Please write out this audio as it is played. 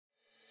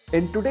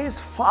In today's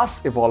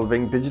fast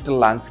evolving digital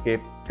landscape,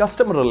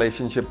 customer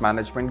relationship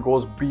management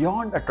goes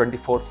beyond a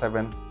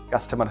 24/7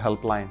 customer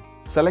helpline.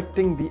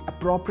 Selecting the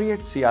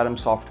appropriate CRM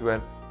software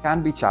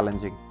can be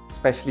challenging,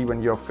 especially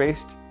when you're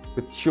faced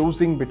with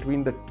choosing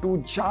between the two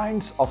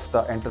giants of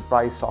the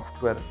enterprise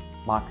software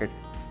market,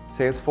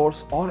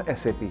 Salesforce or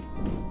SAP.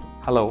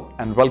 Hello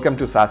and welcome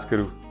to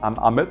saasguru. I'm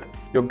Amit,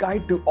 your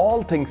guide to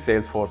all things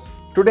Salesforce.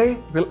 Today,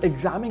 we'll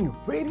examine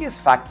various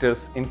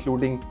factors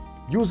including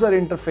user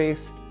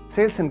interface,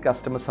 sales and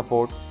customer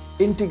support,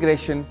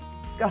 integration,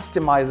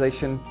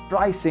 customization,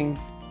 pricing,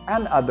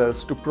 and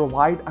others to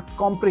provide a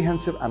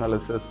comprehensive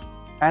analysis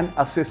and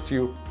assist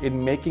you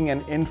in making an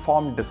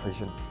informed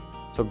decision.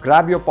 So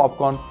grab your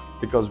popcorn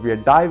because we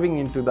are diving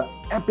into the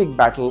epic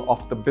battle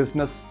of the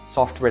business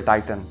software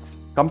titans.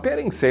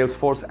 Comparing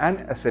Salesforce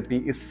and SAP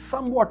is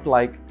somewhat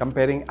like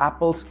comparing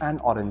apples and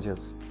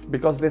oranges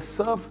because they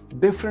serve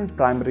different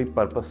primary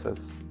purposes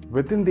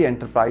within the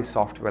enterprise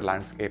software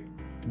landscape.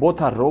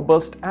 Both are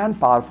robust and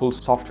powerful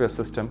software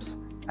systems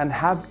and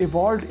have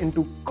evolved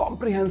into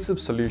comprehensive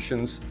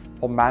solutions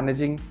for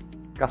managing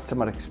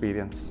customer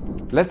experience.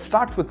 Let's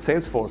start with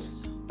Salesforce,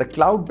 the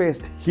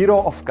cloud-based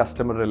hero of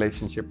customer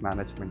relationship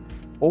management.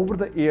 Over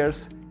the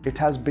years, it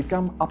has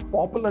become a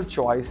popular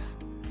choice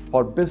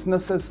for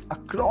businesses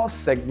across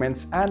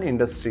segments and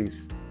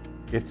industries.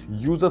 Its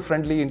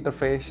user-friendly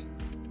interface,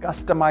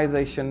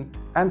 customization,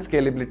 and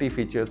scalability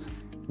features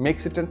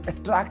makes it an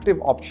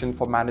attractive option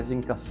for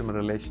managing customer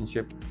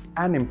relationship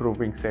and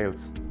improving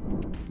sales.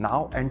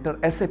 Now enter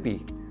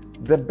SAP,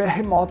 the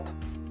behemoth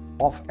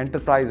of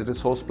enterprise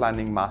resource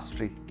planning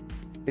mastery.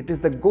 It is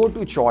the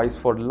go-to choice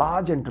for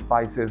large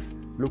enterprises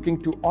looking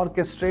to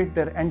orchestrate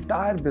their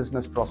entire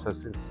business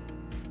processes.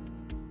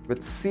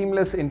 With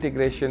seamless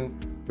integration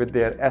with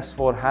their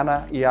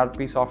S/4HANA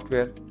ERP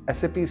software,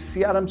 SAP's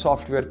CRM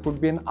software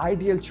could be an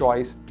ideal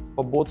choice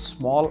for both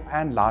small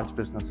and large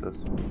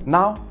businesses.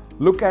 Now,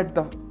 look at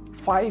the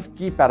 5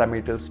 key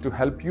parameters to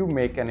help you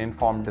make an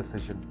informed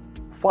decision.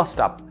 First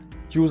up,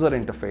 user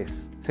interface.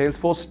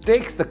 Salesforce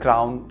takes the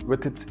crown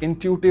with its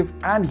intuitive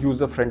and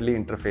user-friendly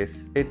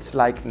interface. It's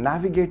like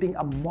navigating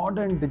a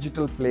modern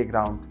digital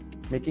playground,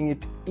 making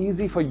it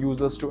easy for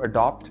users to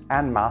adopt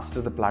and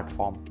master the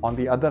platform. On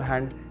the other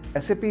hand,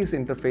 SAP's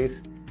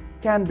interface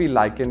can be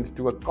likened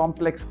to a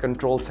complex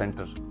control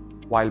center.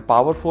 While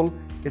powerful,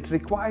 it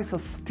requires a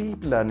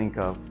steep learning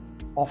curve,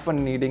 often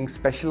needing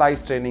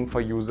specialized training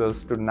for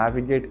users to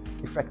navigate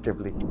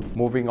effectively.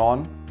 Moving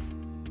on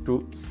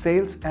to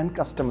sales and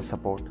customer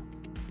support.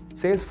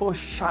 Salesforce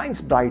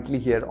shines brightly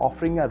here,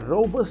 offering a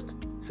robust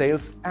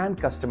sales and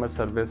customer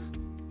service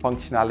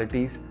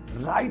functionalities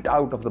right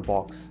out of the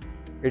box.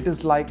 It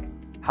is like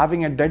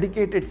having a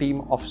dedicated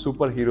team of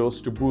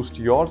superheroes to boost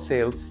your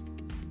sales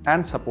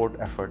and support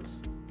efforts.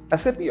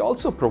 SAP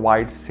also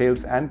provides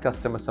sales and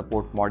customer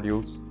support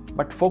modules,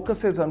 but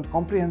focuses on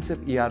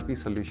comprehensive ERP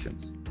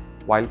solutions.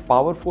 While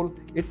powerful,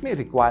 it may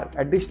require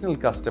additional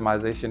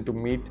customization to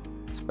meet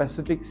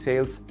specific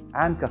sales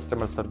and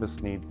customer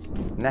service needs.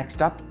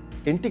 Next up,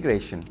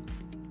 integration.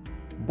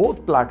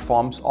 Both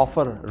platforms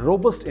offer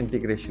robust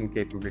integration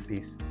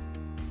capabilities,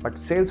 but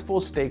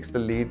Salesforce takes the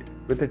lead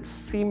with its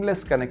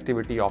seamless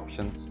connectivity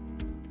options.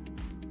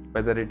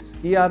 Whether it's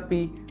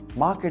ERP,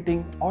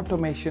 marketing,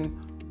 automation,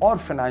 or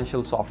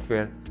financial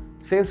software,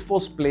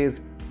 Salesforce plays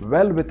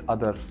well with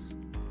others.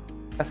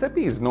 SAP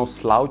is no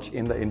slouch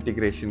in the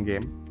integration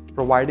game,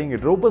 providing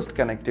robust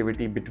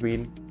connectivity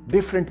between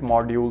different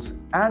modules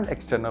and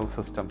external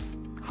systems.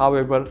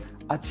 However,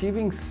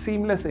 achieving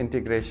seamless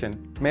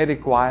integration may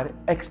require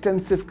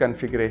extensive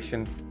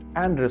configuration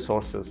and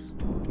resources.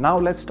 Now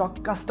let's talk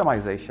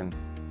customization.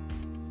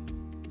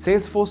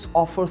 Salesforce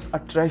offers a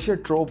treasure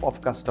trove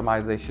of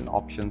customization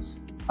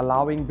options,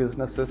 allowing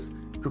businesses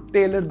to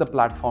tailor the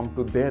platform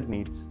to their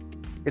needs.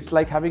 It's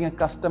like having a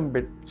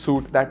custom-built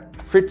suit that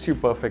fits you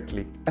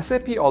perfectly.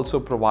 SAP also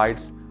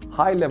provides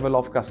high level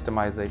of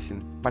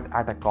customization, but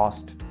at a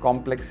cost,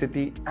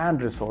 complexity,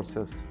 and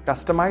resources.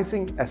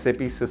 Customizing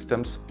SAP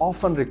systems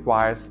often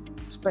requires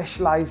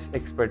specialized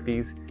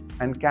expertise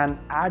and can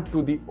add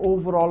to the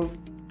overall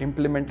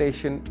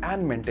implementation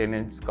and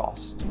maintenance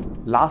cost.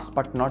 Last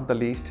but not the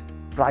least,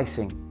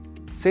 pricing.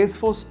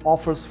 Salesforce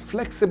offers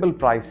flexible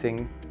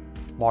pricing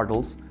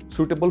models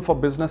suitable for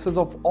businesses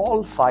of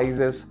all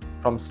sizes,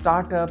 from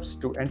startups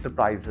to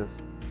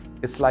enterprises.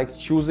 It's like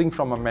choosing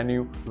from a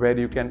menu where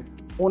you can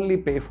only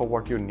pay for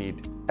what you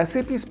need.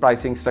 SAP's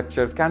pricing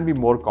structure can be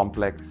more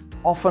complex,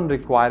 often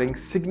requiring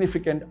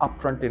significant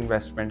upfront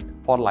investment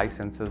for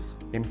licenses,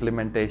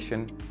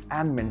 implementation,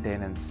 and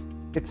maintenance.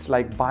 It's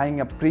like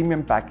buying a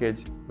premium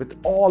package with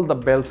all the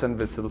bells and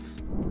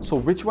whistles. So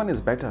which one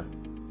is better?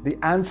 The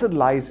answer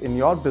lies in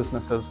your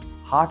business's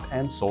heart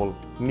and soul.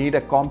 Need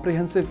a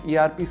comprehensive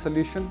ERP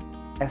solution?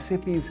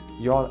 SAP is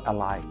your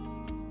ally.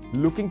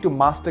 Looking to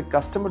master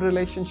customer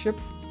relationship?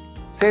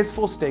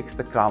 Salesforce takes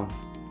the crown.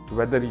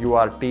 Whether you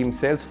are Team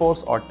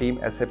Salesforce or Team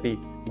SAP,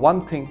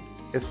 one thing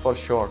is for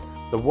sure,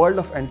 the world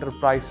of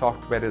enterprise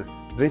software is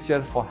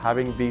richer for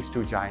having these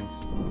two giants.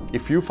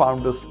 If you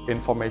found this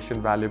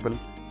information valuable,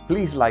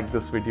 Please like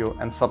this video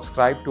and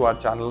subscribe to our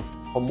channel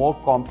for more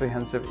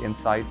comprehensive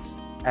insights,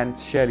 and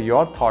share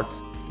your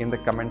thoughts in the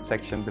comment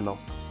section below.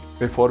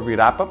 Before we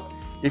wrap up,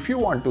 if you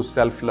want to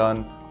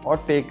self-learn or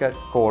take a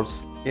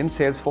course in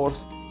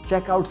Salesforce,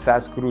 check out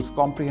SaaSguru's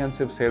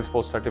comprehensive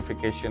Salesforce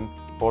certification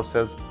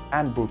courses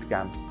and boot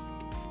camps.